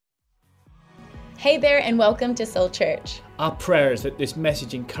Hey there, and welcome to Soul Church. Our prayer is that this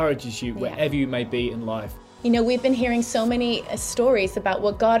message encourages you wherever you may be in life. You know, we've been hearing so many stories about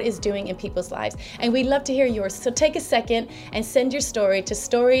what God is doing in people's lives, and we'd love to hear yours. So take a second and send your story to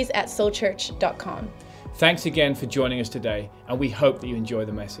stories@soulchurch.com. Thanks again for joining us today, and we hope that you enjoy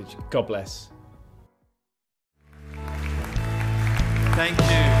the message. God bless. Thank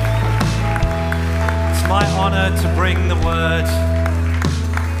you. It's my honor to bring the word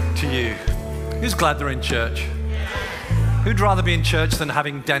to you. Who's glad they're in church? Who'd rather be in church than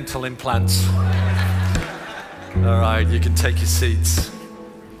having dental implants? All right, you can take your seats.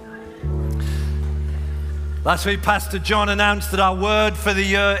 Last week, Pastor John announced that our word for the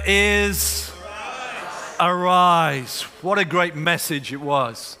year is arise. What a great message it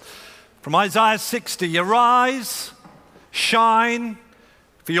was. From Isaiah 60, arise, shine,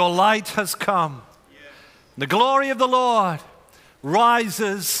 for your light has come. The glory of the Lord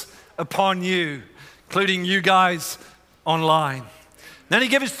rises upon you, including you guys online. Then he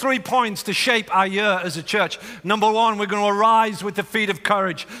gave us 3 points to shape our year as a church. Number 1, we're going to arise with the feet of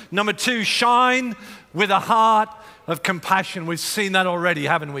courage. Number 2, shine with a heart of compassion. We've seen that already,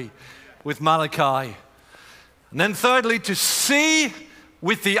 haven't we, with Malachi. And then thirdly, to see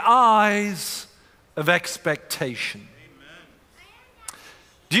with the eyes of expectation.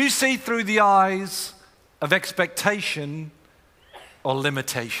 Do you see through the eyes of expectation or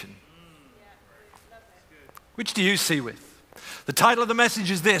limitation? Which do you see with? The title of the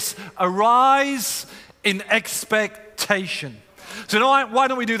message is this: Arise in Expectation. So why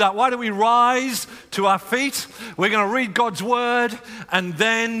don't we do that? Why don't we rise to our feet? We're going to read God's word, and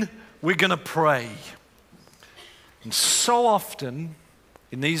then we're going to pray. And so often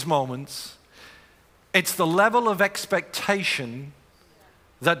in these moments, it's the level of expectation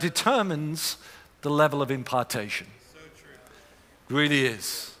that determines the level of impartation. So true. It really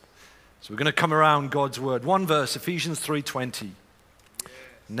is. So we're going to come around God's word. One verse, Ephesians 3:20.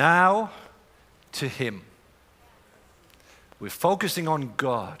 Now to him. We're focusing on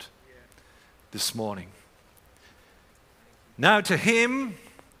God this morning. Now to him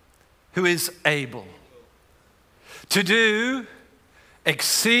who is able to do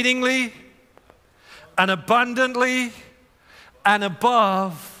exceedingly and abundantly and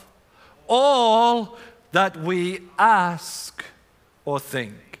above all that we ask or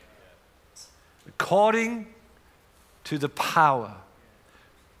think, according to the power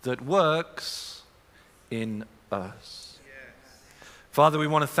that works in us. Father, we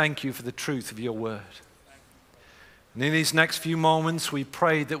want to thank you for the truth of your word. And in these next few moments, we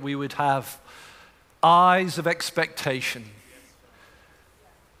pray that we would have eyes of expectation,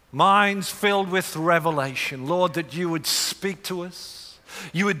 minds filled with revelation. Lord, that you would speak to us.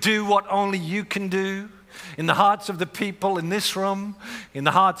 You would do what only you can do in the hearts of the people in this room, in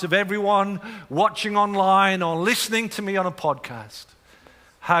the hearts of everyone watching online or listening to me on a podcast.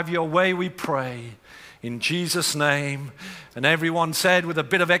 Have your way, we pray, in Jesus' name. And everyone said with a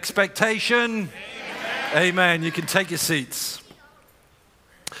bit of expectation, amen. Amen. You can take your seats.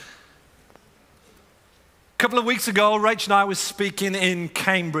 A couple of weeks ago, Rach and I were speaking in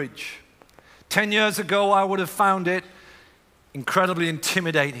Cambridge. 10 years ago, I would have found it incredibly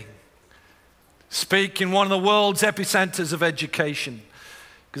intimidating. Speak in one of the world's epicenters of education,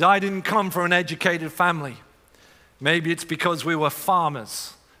 because I didn't come from an educated family. Maybe it's because we were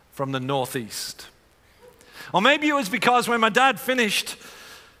farmers from the Northeast. Or maybe it was because when my dad finished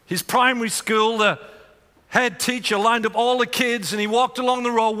his primary school, the head teacher lined up all the kids and he walked along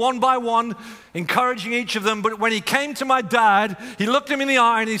the row one by one, encouraging each of them. But when he came to my dad, he looked him in the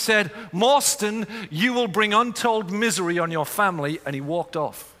eye and he said, "Morstan, you will bring untold misery on your family," and he walked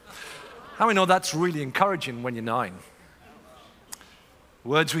off. How many know that's really encouraging when you're 9?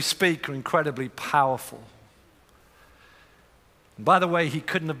 Words we speak are incredibly powerful. And by the way, he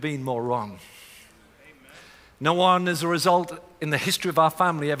couldn't have been more wrong. No one, as a result, in the history of our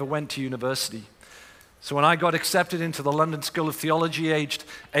family ever went to university. So when I got accepted into the London School of Theology, aged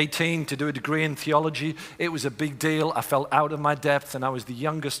 18, to do a degree in theology, it was a big deal. I felt out of my depth, and I was the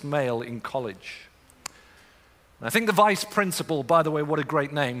youngest male in college. And I think the vice principal, by the way, what a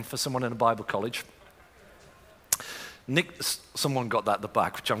great name for someone in a Bible college. Nick, someone got that at the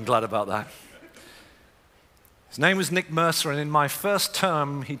back, which I'm glad about that. His name was Nick Mercer, and in my first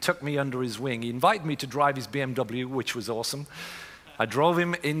term, he took me under his wing. He invited me to drive his BMW, which was awesome. I drove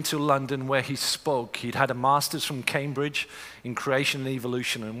him into London where he spoke. He'd had a master's from Cambridge in creation and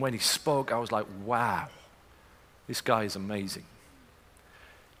evolution, and when he spoke, I was like, wow, this guy is amazing.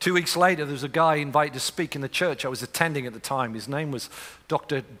 2 weeks later, there was a guy invited to speak in the church I was attending at the time. His name was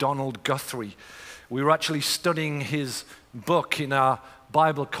Dr. Donald Guthrie. We were actually studying his book in our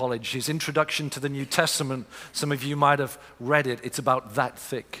Bible College, his introduction to the New Testament. Some of you might have read it. It's about that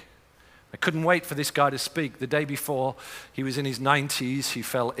thick. I couldn't wait for this guy to speak. The day before, he was in his 90s, he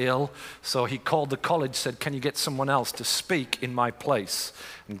fell ill, so he called the college, said, can you get someone else to speak in my place?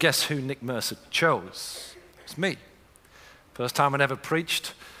 And guess who Nick Mercer chose? It's me. First time I'd ever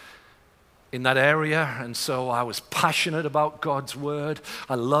preached in that area, and so I was passionate about God's Word.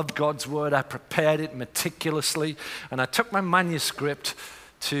 I loved God's Word. I prepared it meticulously, and I took my manuscript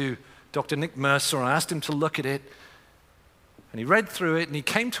to Dr. Nick Mercer, and I asked him to look at it. And he read through it, and he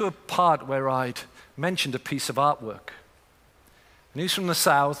came to a part where I'd mentioned a piece of artwork. And he's from the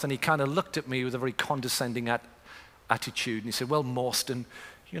South, and he kind of looked at me with a very condescending attitude. And he said, well, Morstan,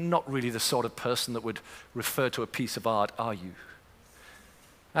 you're not really the sort of person that would refer to a piece of art, are you?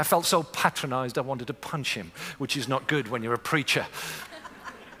 I felt so patronized I wanted to punch him, which is not good when you're a preacher.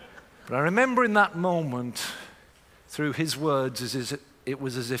 But I remember in that moment, through his words, it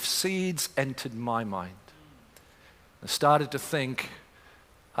was as if seeds entered my mind. I started to think,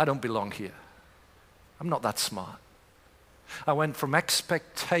 I don't belong here. I'm not that smart. I went from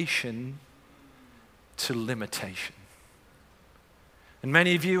expectation to limitation. And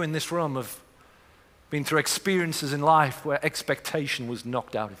many of you in this room have been through experiences in life where expectation was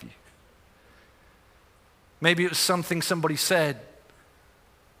knocked out of you. Maybe it was something somebody said,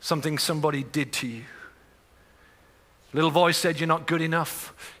 something somebody did to you. A little voice said, you're not good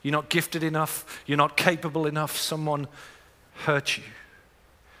enough, you're not gifted enough, you're not capable enough. Someone hurt you.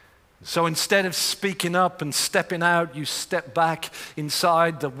 So instead of speaking up and stepping out, you step back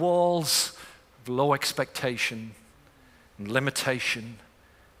inside the walls of low expectation and limitation,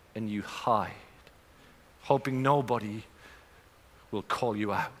 and you hide, hoping nobody will call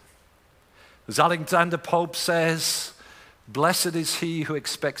you out. As Alexander Pope says, blessed is he who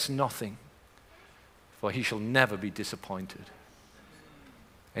expects nothing, for he shall never be disappointed.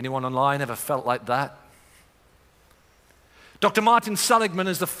 Anyone online ever felt like that? Dr. Martin Seligman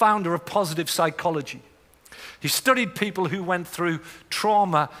is the founder of positive psychology. He studied people who went through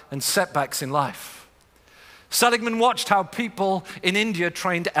trauma and setbacks in life. Seligman watched how people in India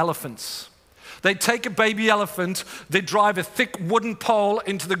trained elephants. They'd take a baby elephant, they'd drive a thick wooden pole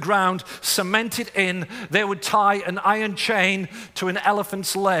into the ground, cement it in, they would tie an iron chain to an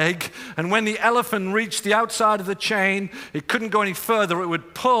elephant's leg, and when the elephant reached the outside of the chain, it couldn't go any further, it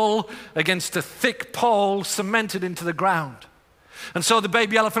would pull against a thick pole cemented into the ground. And so the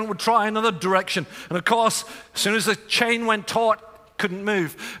baby elephant would try another direction, and of course, as soon as the chain went taut, it couldn't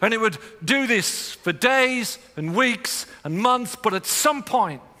move. And it would do this for days and weeks and months, but at some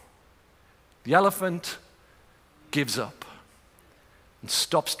point, the elephant gives up and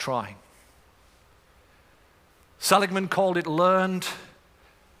stops trying. Seligman called it learned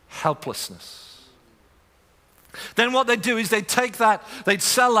helplessness. Then what they'd do is they'd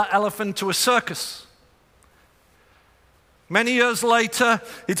sell that elephant to a circus. Many years later,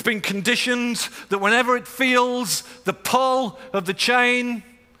 it's been conditioned that whenever it feels the pull of the chain,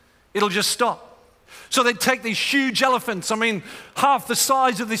 it'll just stop. So they'd take these huge elephants, half the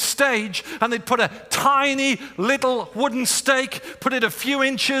size of this stage, and they'd put a tiny little wooden stake, put it a few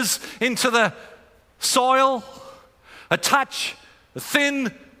inches into the soil, attach a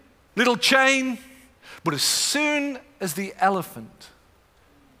thin little chain, but as soon as the elephant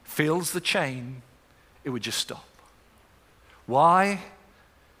feels the chain, it would just stop. Why?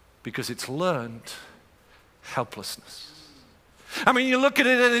 Because it's learned helplessness. You look at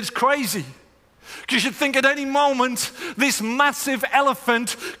it and it's crazy. You should think at any moment this massive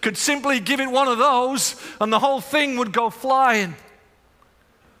elephant could simply give it one of those and the whole thing would go flying.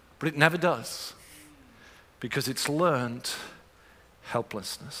 But it never does, because it's learned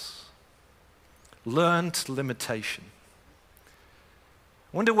helplessness, learned limitation.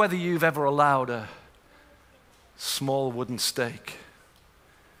 I wonder whether you've ever allowed a small wooden stake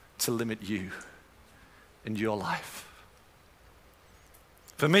to limit you in your life.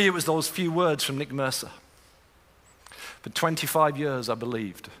 For me, it was those few words from Nick Mercer. For 25 years, I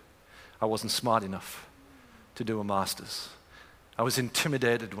believed I wasn't smart enough to do a master's. I was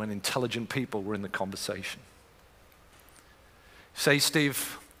intimidated when intelligent people were in the conversation. Say,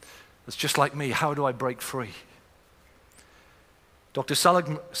 Steve, that's just like me. How do I break free? Dr.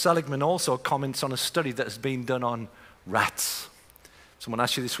 Seligman also comments on a study that has been done on rats. Someone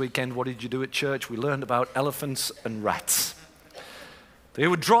asked you this weekend, what did you do at church? We learned about elephants and rats. They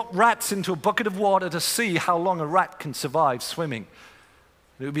would drop rats into a bucket of water to see how long a rat can survive swimming.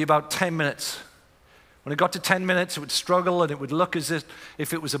 It would be about 10 minutes. When it got to 10 minutes, it would struggle and it would look as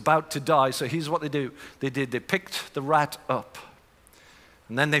if it was about to die. So here's what they picked the rat up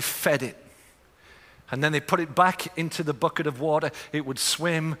and then they fed it. and then they put it back into the bucket of water. It would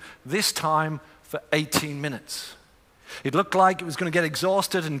swim, this time for 18 minutes. It looked like it was going to get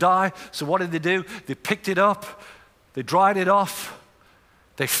exhausted and die, so what did they do? They picked it up, they dried it off,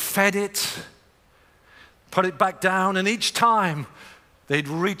 they fed it, put it back down, and each time they'd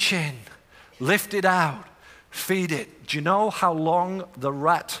reach in, lift it out, feed it. Do you know how long the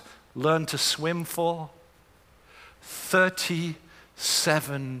rat learned to swim for?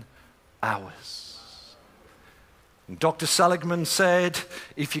 37 hours. And Dr. Seligman said,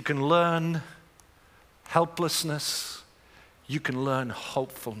 if you can learn helplessness, you can learn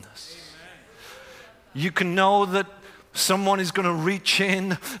hopefulness. You can know that someone is going to reach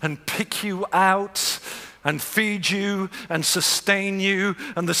in and pick you out and feed you and sustain you.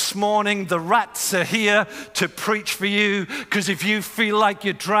 And this morning, the rats are here to preach for you, because if you feel like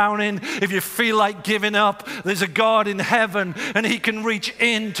you're drowning, if you feel like giving up, there's a God in heaven, and He can reach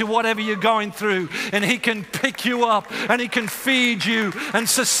into whatever you're going through, and He can pick you up, and He can feed you and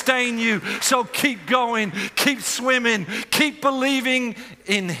sustain you. So keep going, keep swimming, keep believing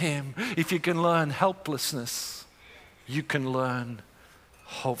in Him. If you can learn helplessness, you can learn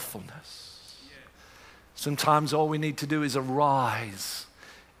hopefulness. Sometimes all we need to do is arise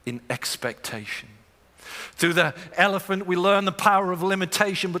in expectation. Through the elephant, we learn the power of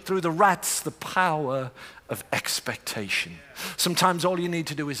limitation, but through the rats, the power of expectation. Sometimes all you need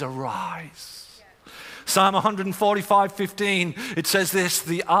to do is arise. Psalm 145:15, it says this,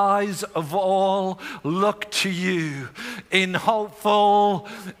 the eyes of all look to you in hopeful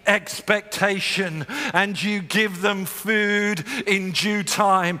expectation, and you give them food in due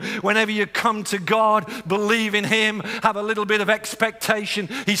time. Whenever you come to God, believe in Him, have a little bit of expectation.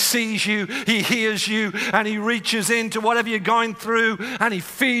 He sees you, He hears you, and He reaches into whatever you're going through, and He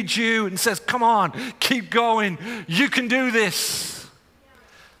feeds you and says, come on, keep going. You can do this.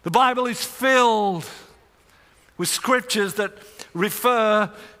 The Bible is filled with scriptures that refer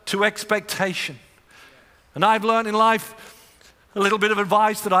to expectation. And I've learned in life a little bit of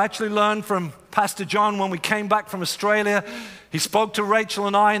advice that I actually learned from Pastor John when we came back from Australia. He spoke to Rachel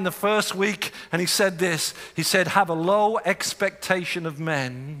and I in the first week, and he said this. He said, have a low expectation of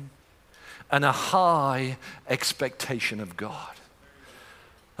men and a high expectation of God.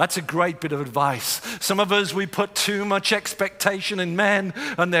 That's a great bit of advice. Some of us, we put too much expectation in men,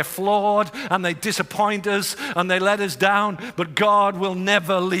 and they're flawed, and they disappoint us, and they let us down. But God will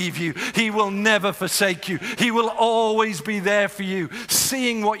never leave you. He will never forsake you. He will always be there for you,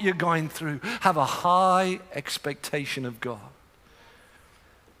 seeing what you're going through. Have a high expectation of God.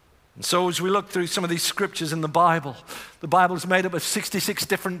 And so as we look through some of these scriptures in the Bible is made up of 66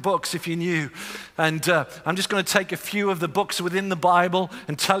 different books, if you knew. And I'm just going to take a few of the books within the Bible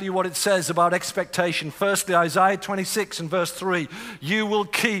and tell you what it says about expectation. Firstly, Isaiah 26 and verse 3. You will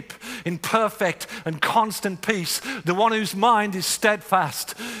keep in perfect and constant peace the one whose mind is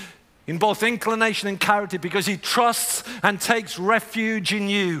steadfast in both inclination and character, because he trusts and takes refuge in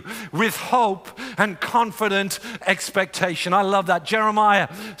you with hope and confident expectation. I love that. Jeremiah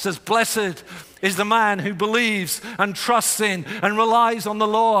says, blessed is the man who believes and trusts in and relies on the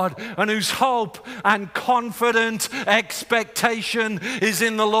Lord, and whose hope and confident expectation is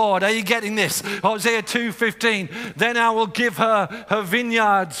in the Lord. Are you getting this? Hosea 2:15. Then I will give her her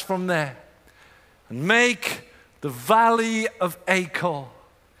vineyards from there and make the valley of Achor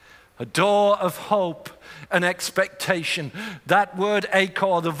a door of hope and expectation. That word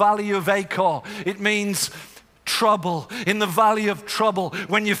Achor, the valley of Achor, it means trouble. In the valley of trouble,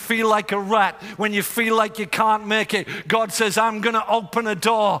 when you feel like a rat, when you feel like you can't make it, God says, I'm going to open a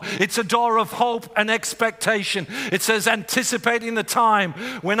door. It's a door of hope and expectation. It says, anticipating the time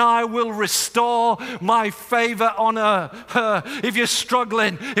when I will restore my favor on her. If you're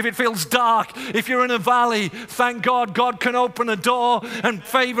struggling, if it feels dark, if you're in a valley, thank God, God can open a door, and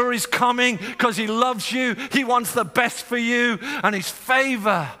favor is coming because He loves you. He wants the best for you, and His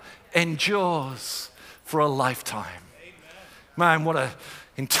favor endures for a lifetime. Man, what an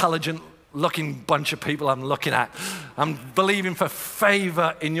intelligent looking bunch of people I'm looking at. I'm believing for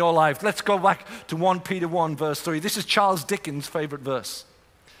favor in your life. Let's go back to 1 Peter 1 verse 3. This is Charles Dickens' favorite verse.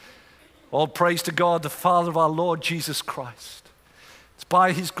 All praise to God, the Father of our Lord Jesus Christ. It's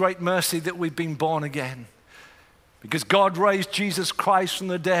by His great mercy that we've been born again. Because God raised Jesus Christ from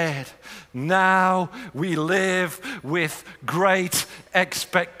the dead, now we live with great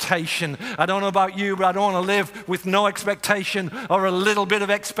expectation. I don't know about you, but I don't want to live with no expectation or a little bit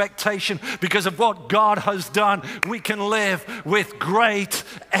of expectation. Because of what God has done, we can live with great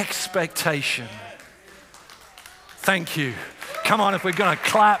expectation. Thank you. Come on, if we're going to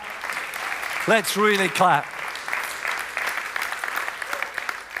clap, let's really clap.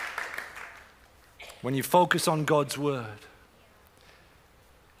 When you focus on God's word,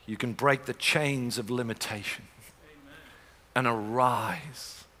 you can break the chains of limitation and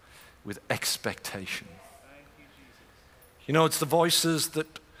arise with expectation. You know, it's the voices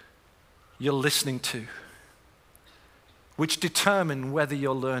that you're listening to which determine whether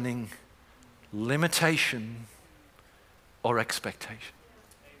you're learning limitation or expectation.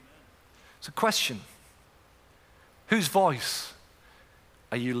 It's a question. Whose voice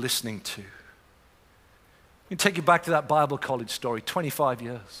are you listening to? Let me take you back to that Bible college story, 25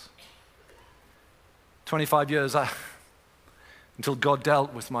 years. 25 years until God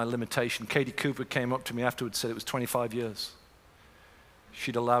dealt with my limitation. Katie Cooper came up to me afterwards and said it was 25 years.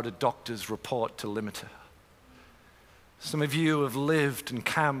 She'd allowed a doctor's report to limit her. Some of you have lived and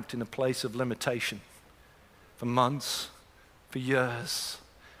camped in a place of limitation for months, for years,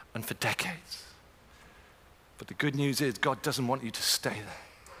 and for decades. But the good news is God doesn't want you to stay there.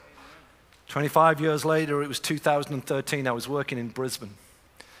 25 years later, it was 2013, I was working in Brisbane.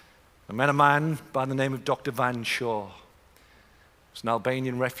 I met a man by the name of Dr. Van Shaw. He was an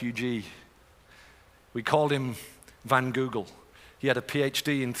Albanian refugee. We called him Van Google. He had a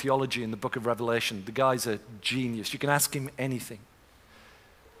PhD in theology in the book of Revelation. The guy's a genius. You can ask him anything.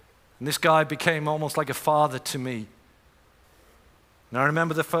 And this guy became almost like a father to me. And I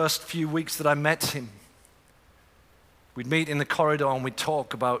remember the first few weeks that I met him. We'd meet in the corridor and we'd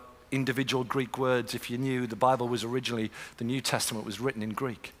talk about individual Greek words. If you knew, the Bible was originally, the New Testament was written in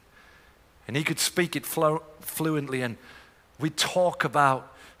Greek. And he could speak it fluently, and we'd talk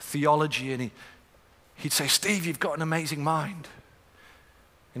about theology, and he'd say, "Steve, you've got an amazing mind."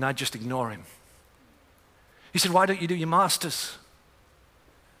 And I'd just ignore him. He said, "Why don't you do your master's?"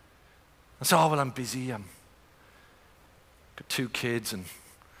 I said, "Oh, well, I'm busy. I've got 2 kids, and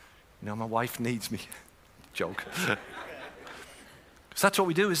my wife needs me." Joke. Because that's what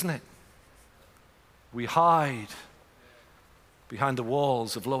we do, isn't it? We hide behind the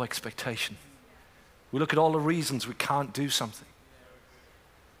walls of low expectation. We look at all the reasons we can't do something.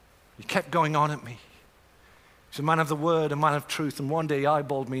 He kept going on at me. He's a man of the word, a man of truth. And one day he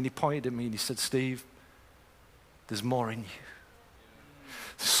eyeballed me and he pointed at me and he said, "Steve, there's more in you.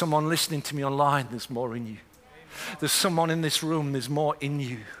 There's someone listening to me online, there's more in you. There's someone in this room, there's more in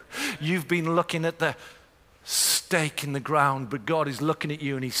you. You've been looking at the stake in the ground, but God is looking at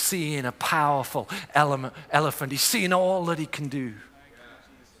you and he's seeing a powerful elephant. He's seeing all that he can do.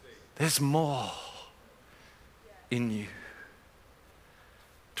 There's more in you."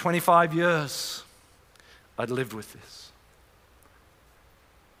 25 years I'd lived with this.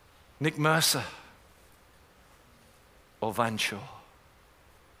 Nick Mercer or Van Shaw?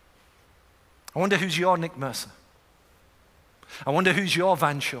 I wonder who's your Nick Mercer. I wonder who's your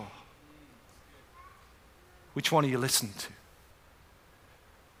Van Shaw. Which one are you listening to?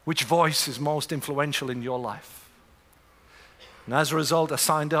 Which voice is most influential in your life? And as a result, I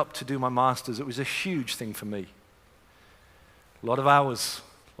signed up to do my master's. It was a huge thing for me. A lot of hours,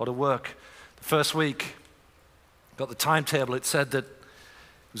 a lot of work. The first week, got the timetable. It said that it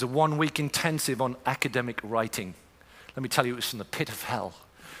was a 1-week intensive on academic writing. Let me tell you, it was from the pit of hell.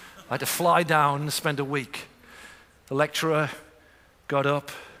 I had to fly down and spend a week. The lecturer got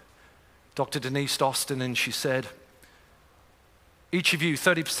up, Dr. Denise Austin, and she said, "Each of you,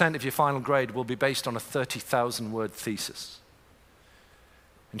 30% of your final grade will be based on a 30,000-word thesis."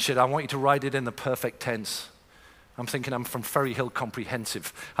 And she said, "I want you to write it in the perfect tense." I'm thinking, I'm from Ferry Hill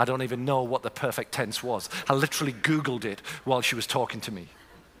Comprehensive. I don't even know what the perfect tense was. I literally Googled it while she was talking to me.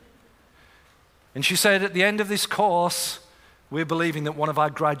 And she said, "At the end of this course, we're believing that one of our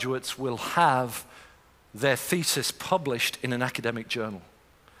graduates will have their thesis published in an academic journal."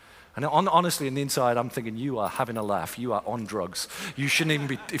 And honestly, on the inside, I'm thinking, you are having a laugh. You are on drugs. You shouldn't even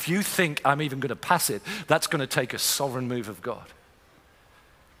be, if you think I'm even going to pass it, that's going to take a sovereign move of God.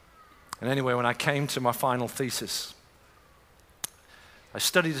 And anyway, when I came to my final thesis, I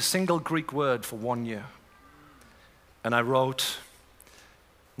studied a single Greek word for 1 year. And I wrote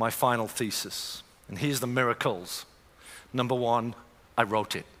my final thesis. And here's the miracles. Number 1, I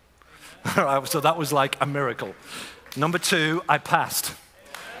wrote it. All right, so that was like a miracle. Number 2, I passed.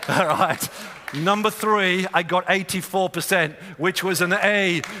 All right. Number 3, I got 84%, which was an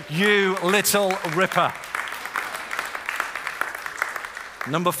A, you little ripper.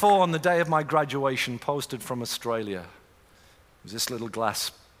 Number 4, on the day of my graduation, posted from Australia, was this little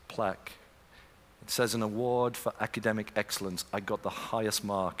glass plaque. It says, "An award for academic excellence. I got the highest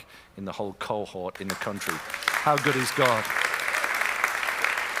mark in the whole cohort in the country." How good is God?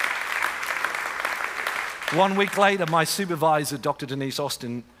 1 week later, my supervisor, Dr. Denise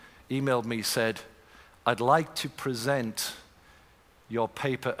Austin, emailed me, said, "I'd like to present your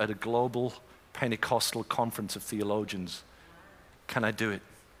paper at a global Pentecostal conference of theologians, "Can I do it?"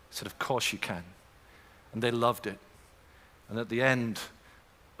 I said, "Of course you can." And they loved it. And at the end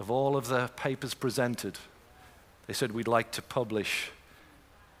of all of the papers presented, they said, "We'd like to publish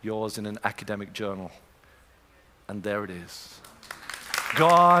yours in an academic journal." And there it is.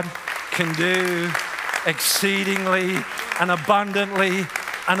 God can do exceedingly and abundantly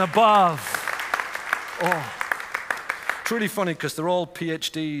and above. Oh. It's really funny because they're all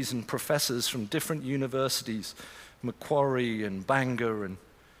PhDs and professors from different universities, Macquarie and Bangor, and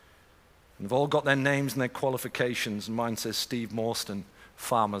they've all got their names and their qualifications, and mine says Steve Morstan,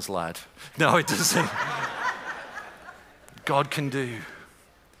 farmer's lad. No, it doesn't. God can do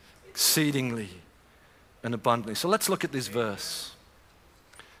exceedingly and abundantly. So let's look at this verse.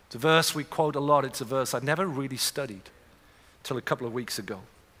 It's a verse we quote a lot. It's a verse I'd never really studied till a couple of weeks ago.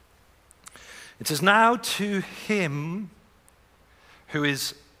 It says, "Now to him who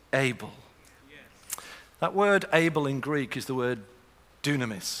is able." That word able in Greek is the word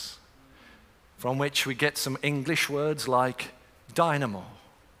dunamis, from which we get some English words like dynamo,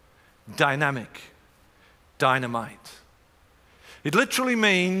 dynamic, dynamite. It literally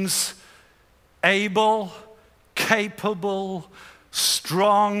means able, capable,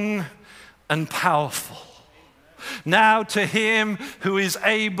 strong, and powerful. Now to him who is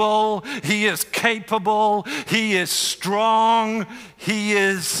able, he is capable, he is strong, he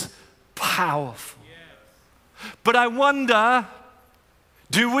is powerful. But I wonder,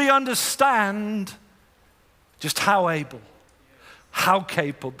 do we understand just how able, how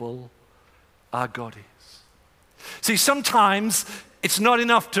capable our God is? See, sometimes it's not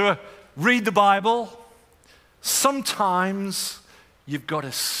enough to read the Bible. Sometimes you've got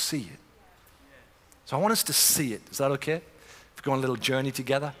to see it. So I want us to see it. Is that okay? If we go on a little journey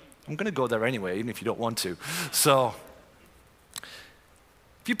together? I'm going to go there anyway, even if you don't want to. So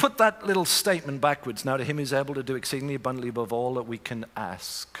if you put that little statement backwards, "Now to him is able to do exceedingly abundantly above all that we can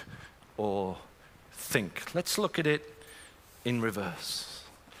ask or think." Let's look at it in reverse.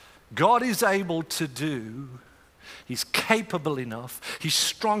 God is able to do, he's capable enough, he's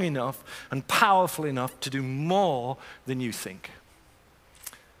strong enough and powerful enough to do more than you think.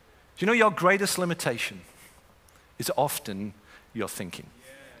 Do you know your greatest limitation is often your thinking?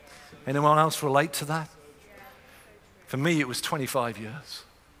 Anyone else relate to that? For me, it was 25 years.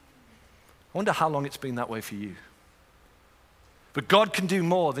 I wonder how long it's been that way for you. But God can do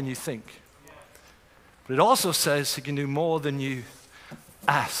more than you think. But it also says he can do more than you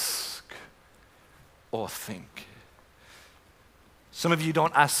ask or think. Some of you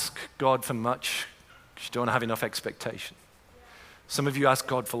don't ask God for much because you don't have enough expectation. Some of you ask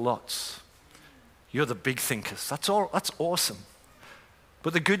God for lots. You're the big thinkers. That's awesome.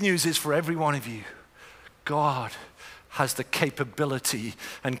 But the good news is for every one of you, God has the capability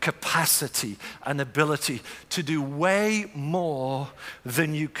and capacity and ability to do way more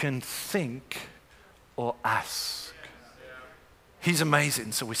than you can think or ask. He's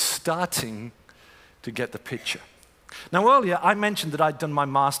amazing. So we're starting to get the picture. Now earlier I mentioned that I'd done my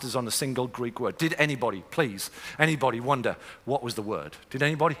master's on a single Greek word. Did anybody, please, anybody wonder what was the word? Did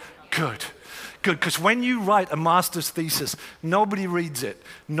anybody? Good. Good, because when you write a master's thesis, nobody reads it,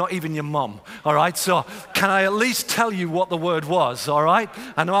 not even your mom, all right? So can I at least tell you what the word was, all right?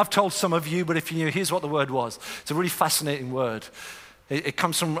 I know I've told some of you, but if you knew, here's what the word was. It's a really fascinating word. It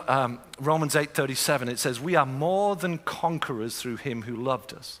comes from Romans 8:37. It says, "We are more than conquerors through him who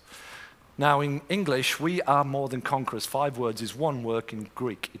loved us." Now in English, we are more than conquerors. 5 words is one word in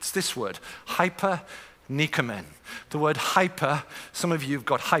Greek. It's this word, hyper-nikomen. The word hyper, some of you have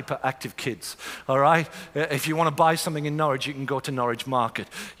got hyperactive kids, all right? If you want to buy something in Norwich, you can go to Norwich Market.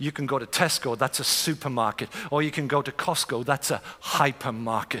 You can go to Tesco, that's a supermarket. Or you can go to Costco, that's a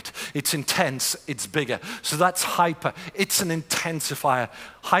hypermarket. It's intense, it's bigger. So that's hyper. It's an intensifier.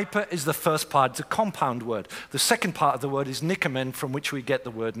 Hyper is the first part, it's a compound word. The second part of the word is nikomen, from which we get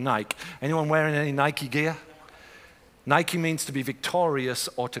the word Nike. Anyone wearing any Nike gear? Nike means to be victorious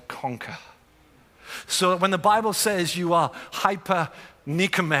or to conquer. So when the Bible says you are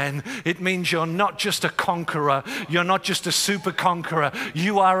hyper-nikomen, it means you're not just a conqueror, you're not just a super conqueror,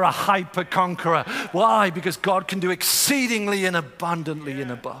 you are a hyper-conqueror. Why? Because God can do exceedingly and abundantly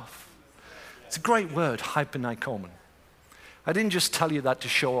and above. It's a great word, hyper-nikomen. I didn't just tell you that to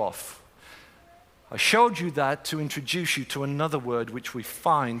show off. I showed you that to introduce you to another word which we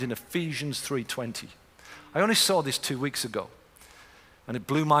find in Ephesians 3:20. I only saw this 2 weeks ago, and it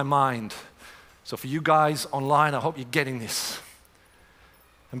blew my mind. So for you guys online, I hope you're getting this.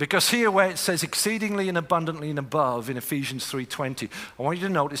 And because here where it says exceedingly and abundantly and above in Ephesians 3:20, I want you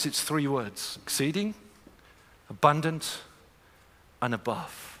to notice it's 3 words. Exceeding, abundant, and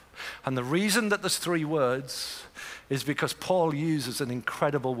above. And the reason that there's 3 words is because Paul uses an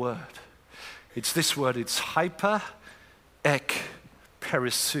incredible word. It's this word, it's hyper, ek,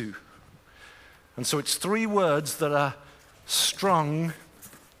 perisou. And so it's 3 words that are strung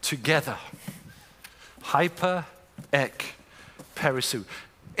together. Hyper, ek, perisou.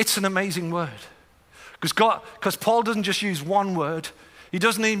 It's an amazing word. Because Paul doesn't just use one word. He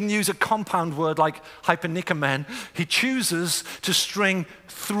doesn't even use a compound word like hypernicomen. He chooses to string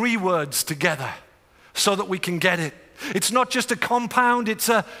 3 words together so that we can get it. It's not just a compound, it's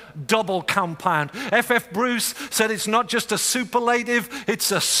a double compound. F.F. Bruce said it's not just a superlative,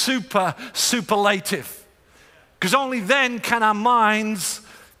 it's a superlative. Because only then can our minds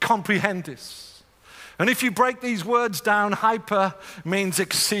comprehend this. And if you break these words down, hyper means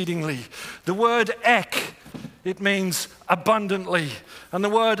exceedingly. The word ek, it means abundantly. And the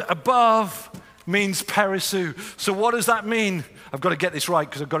word above means perisou. So what does that mean? I've got to get this right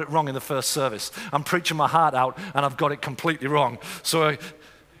because I got it wrong in the first service. I'm preaching my heart out and I've got it completely wrong. So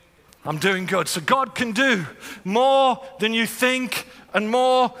I'm doing good. So God can do more than you think and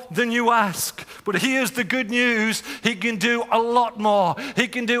more than you ask. But here's the good news. He can do a lot more. He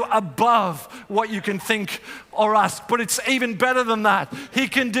can do above what you can think or ask. But it's even better than that. He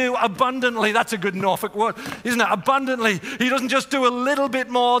can do abundantly. That's a good Norfolk word, isn't it? Abundantly. He doesn't just do a little bit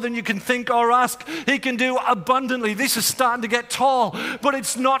more than you can think or ask. He can do abundantly. This is starting to get tall, but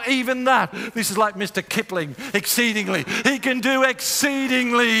it's not even that. This is like Mr. Kipling, exceedingly. He can do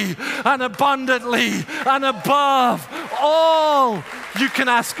exceedingly and abundantly and above all you can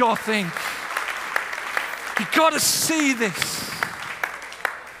ask or think. You've got to see this.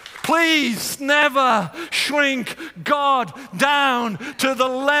 Please never shrink God down to the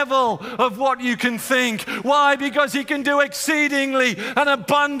level of what you can think. Why? Because He can do exceedingly and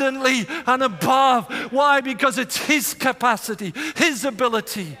abundantly and above. Why? Because it's His capacity, His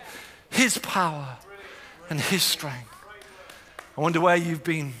ability, His power, and His strength. I wonder where you've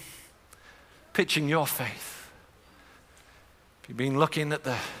been pitching your faith. You've been looking at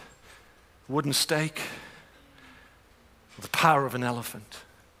the wooden stake, or the power of an elephant.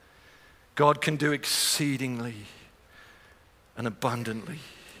 God can do exceedingly and abundantly.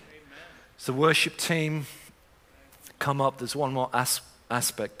 As the worship team come up, there's one more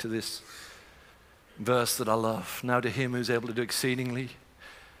aspect to this verse that I love. Now to Him who's able to do exceedingly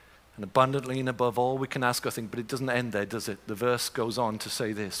and abundantly and above all we can ask or think. But it doesn't end there, does it? The verse goes on to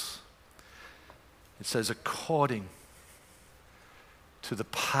say this. It says, according to the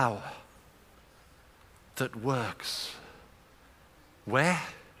power that works. Where?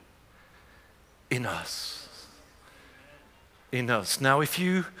 In us. In us. Now, if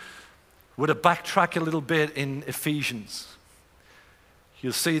you were to backtrack a little bit in Ephesians,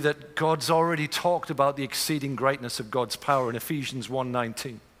 you'll see that God's already talked about the exceeding greatness of God's power in Ephesians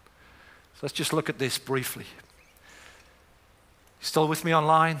 1:19. So let's just look at this briefly. You still with me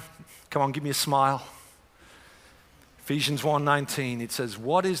online? Come on, give me a smile. Ephesians 1:19, it says,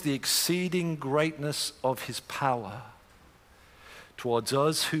 what is the exceeding greatness of His power towards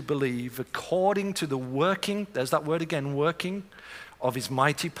us who believe, according to the working, there's that word again, working, of His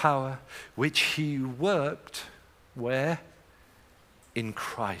mighty power, which He worked, where? In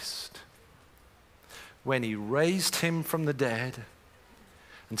Christ. When He raised Him from the dead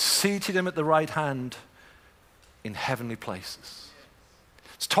and seated Him at the right hand in heavenly places.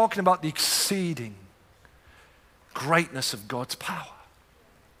 It's talking about the exceeding greatness of God's power.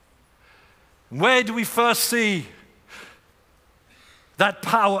 Where do we first see that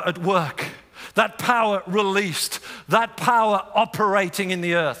power at work, that power released, that power operating in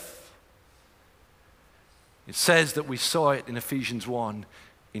the earth? It says that we saw it in Ephesians 1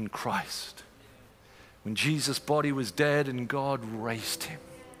 in Christ. When Jesus' body was dead and God raised Him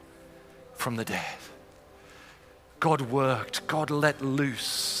from the dead. God worked, God let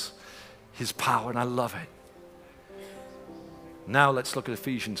loose His power, and I love it. Now let's look at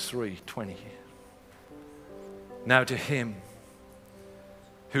Ephesians 3:20. Now to Him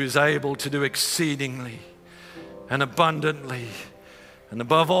who is able to do exceedingly and abundantly and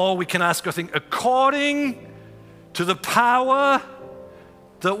above all we can ask or think, according to the power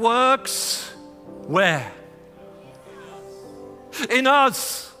that works where? In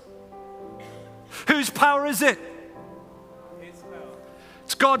us. Whose power is it?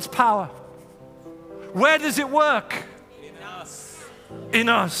 It's God's power. Where does it work? In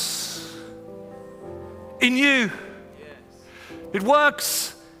us. In you. It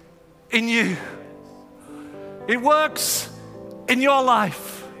works in you. It works in your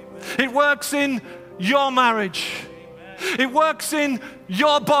life. It works in your marriage. It works in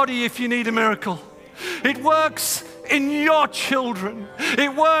your body if you need a miracle. It works in your children.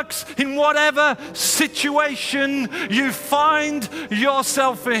 It works in whatever situation you find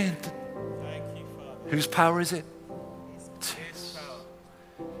yourself in. Whose power is it? It's His.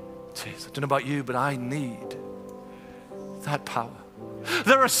 It's His. I don't know about you, but I need that power.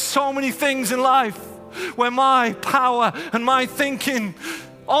 There are so many things in life where my power and my thinking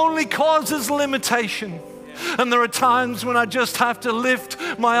only causes limitation. And there are times when I just have to lift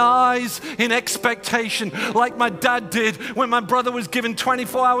my eyes in expectation, like my dad did when my brother was given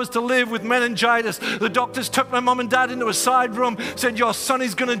 24 hours to live with meningitis. The doctors took my mom and dad into a side room, said, your son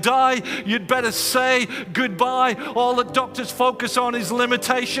is going to die. You'd better say goodbye. All the doctors focus on is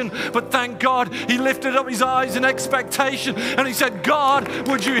limitation. But thank God he lifted up his eyes in expectation and he said, God,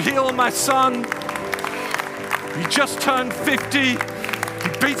 would you heal my son? He just turned 50. He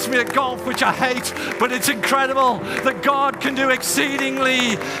beats me at golf, which I hate, but it's incredible that God can do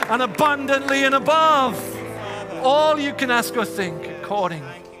exceedingly and abundantly and above all you can ask or think, according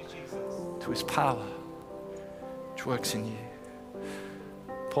to His power, which works in you.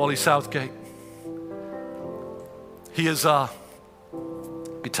 Paulie Southgate, he is our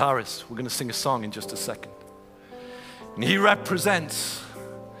guitarist. We're going to sing a song in just a second. And he represents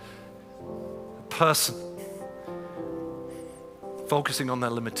a person focusing on their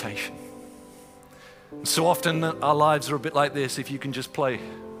limitation. And so often our lives are a bit like this. If you can just play.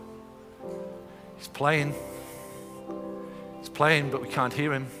 He's playing, but we can't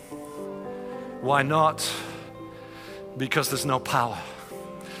hear him. Why not? Because there's no power.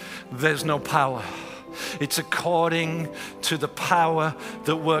 There's no power. It's according to the power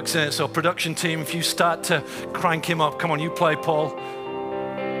that works in it. So production team, if you start to crank him up. Come on, you play, Paul.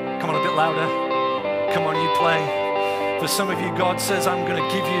 Come on, a bit louder. Come on, you play. For some of you, God says, I'm going to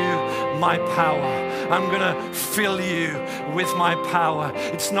give you my power. I'm going to fill you with my power.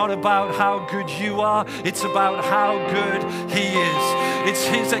 It's not about how good you are. It's about how good He is. It's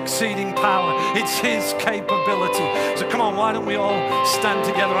His exceeding power. It's His capability. So come on, why don't we all stand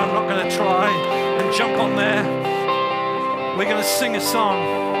together? I'm not going to try and jump on there. We're going to sing a song.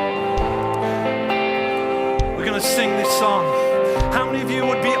 We're going to sing this song. How many of you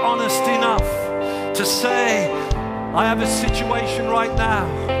would be honest enough to say, I have a situation right now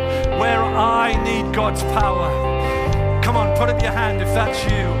where I need God's power? Come on, put up your hand if that's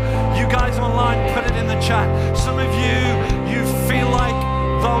you. You guys online, put it in the chat. Some of you feel like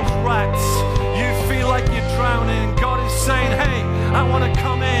those rats. You feel like you're drowning. God is saying, hey, I want to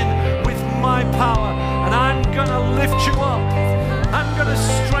come in with my power and I'm going to lift you up. I'm going to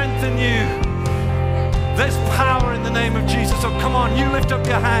strengthen you. There's power in the name of Jesus. So come on, you lift up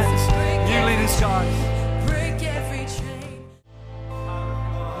your hands. You lead us, guys.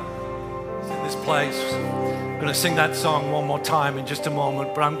 Place. I'm going to sing that song one more time in just a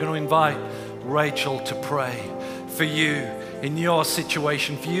moment, but I'm going to invite Rachel to pray for you in your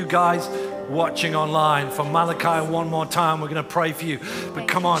situation, for you guys watching online. For Malachi, one more time, we're going to pray for you. But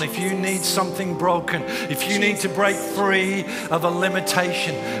come on, if you need something broken, if you need to break free of a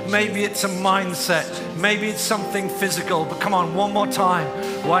limitation, maybe it's a mindset, maybe it's something physical, but come on, one more time.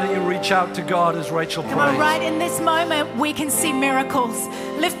 Why don't you reach out to God as Rachel prays? Come on, right in this moment, we can see miracles.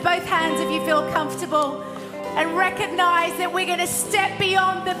 Lift both hands if you feel comfortable and recognize that we're going to step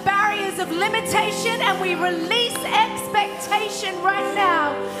beyond the barriers of limitation and we release expectation right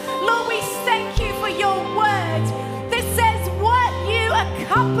now. Lord, we thank you for your word that says what you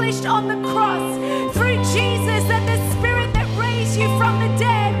accomplished on the cross through Jesus, and the Spirit that raised you from the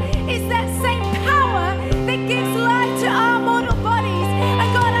dead is that same power that gives life to our mortal bodies.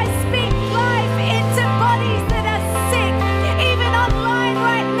 And God, I speak life into bodies that are sick, even online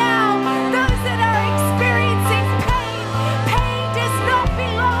right now, those that are experiencing pain. Pain does not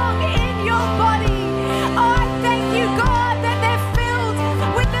belong in your body. Oh, I thank you, God, that they're filled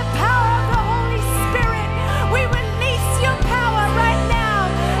with the power of the Holy Spirit. We release your power right now,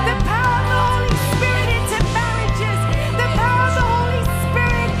 the power of the Holy Spirit into marriages, the power of the Holy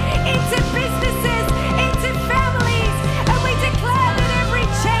Spirit into businesses, into families, and we declare that every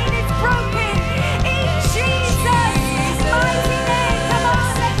chain is broken in Jesus' mighty name. Come on,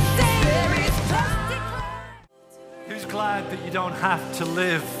 let's sing. Let's declare. Who's glad that you don't have to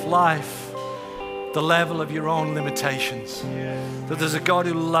live life the level of your own limitations? That there's a God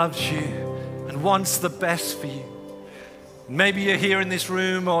who loves you and wants the best for you. Maybe you're here in this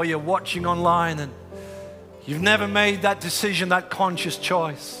room or you're watching online and you've never made that decision, that conscious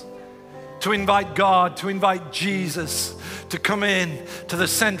choice to invite God, to invite Jesus to come in to the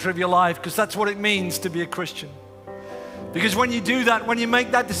center of your life, because that's what it means to be a Christian. Because when you do that, when you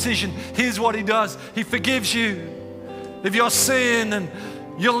make that decision, here's what He does. He forgives you of your sin and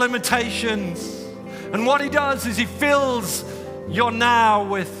your limitations. And what he does is he fills your now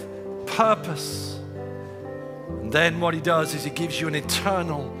with purpose. And then what he does is he gives you an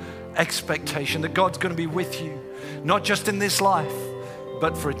eternal expectation that God's going to be with you, not just in this life,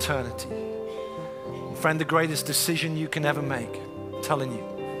 but for eternity. And friend, the greatest decision you can ever make, I'm telling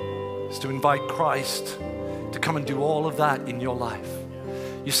you, is to invite Christ to come and do all of that in your life.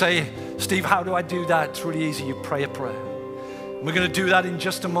 You say, Steve, how do I do that? It's really easy. You pray a prayer. We're going to do that in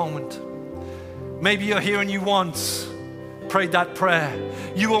just a moment. Maybe you're here and you once prayed that prayer.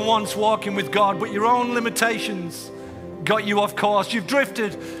 You were once walking with God, but your own limitations got you off course. You've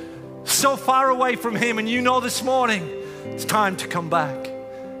drifted so far away from Him, and you know this morning it's time to come back.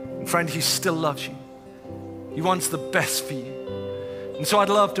 And friend, He still loves you. He wants the best for you. And so I'd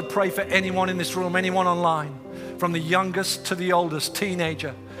love to pray for anyone in this room, anyone online, from the youngest to the oldest,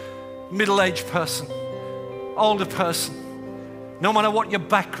 teenager, middle-aged person, older person. No matter what your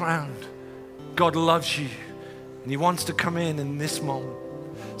background, God loves you, and He wants to come in this moment.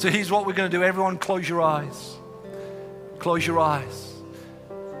 So here's what we're going to do. Everyone close your eyes. Close your eyes.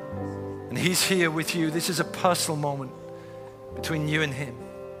 And He's here with you. This is a personal moment between you and Him.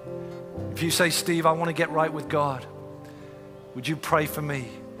 If you say, Steve, I want to get right with God, would you pray for me?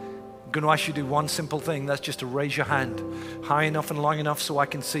 I'm going to ask you to do one simple thing. That's just to raise your hand high enough and long enough so I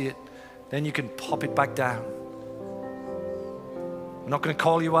can see it. Then you can pop it back down. I'm not going to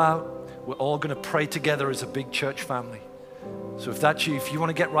call you out. We're all going to pray together as a big church family. So if that's you, if you want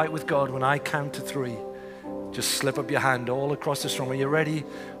to get right with God, when I count to 3, just slip up your hand all across this room. Are you ready?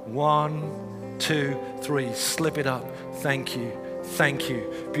 1, 2, 3. Slip it up. Thank you. Thank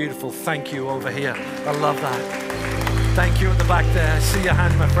you. Beautiful. Thank you over here. I love that. Thank you at the back there. I see your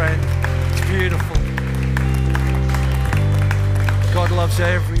hand, my friend. It's beautiful. God loves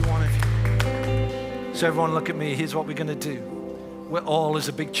every one of you. So everyone look at me. Here's what we're going to do. We're all, as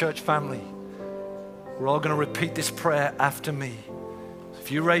a big church family, we're all going to repeat this prayer after me.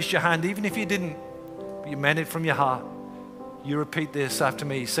 If you raised your hand, even if you didn't, but you meant it from your heart, you repeat this after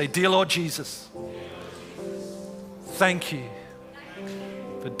me. Say, Dear Lord Jesus, thank you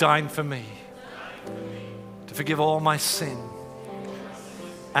for dying for me, to forgive all my sin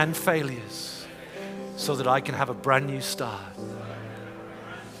and failures so that I can have a brand new start.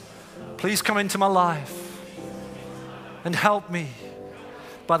 Please come into my life and help me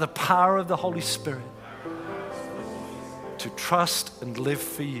by the power of the Holy Spirit to trust and live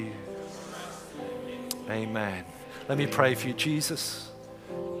for you. Amen. Let me pray for you. Jesus,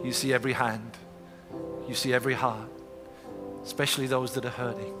 you see every hand. You see every heart, especially those that are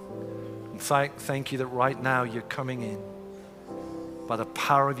hurting. And thank you that right now you're coming in by the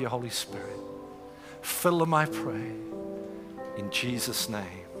power of your Holy Spirit. Fill them, I pray, in Jesus'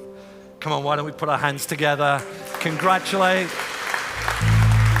 name. Come on, why don't we put our hands together? Congratulate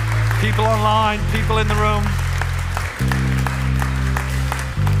people online, people in the room.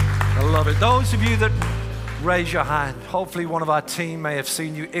 I love it. Those of you that raise your hand, hopefully one of our team may have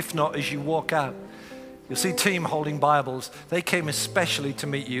seen you. If not, as you walk out, you'll see team holding Bibles. They came especially to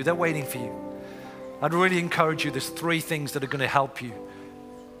meet you. They're waiting for you. I'd really encourage you. There's 3 things that are going to help you.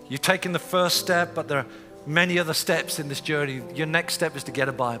 You've taken the first step, but there are many other steps in this journey. Your next step is to get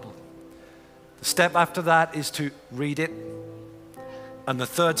a Bible. The step after that is to read it. And the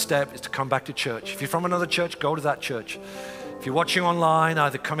third step is to come back to church. If you're from another church, go to that church. If you're watching online,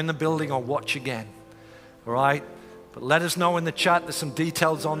 either come in the building or watch again. All right? But let us know in the chat. There's some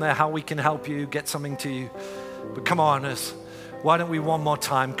details on there how we can help you, get something to you. But come on, why don't we one more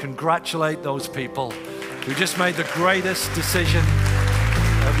time congratulate those people who just made the greatest decision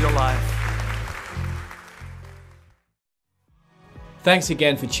of your life. Thanks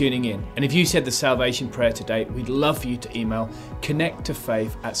again for tuning in. And if you said the salvation prayer today, we'd love for you to email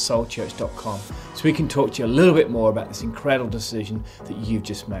connecttofaith@soulchurch.com so we can talk to you a little bit more about this incredible decision that you've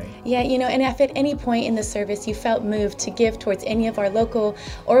just made. Yeah, and if at any point in the service you felt moved to give towards any of our local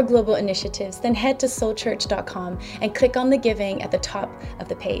or global initiatives, then head to soulchurch.com and click on the giving at the top of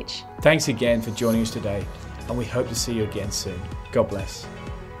the page. Thanks again for joining us today, and we hope to see you again soon. God bless.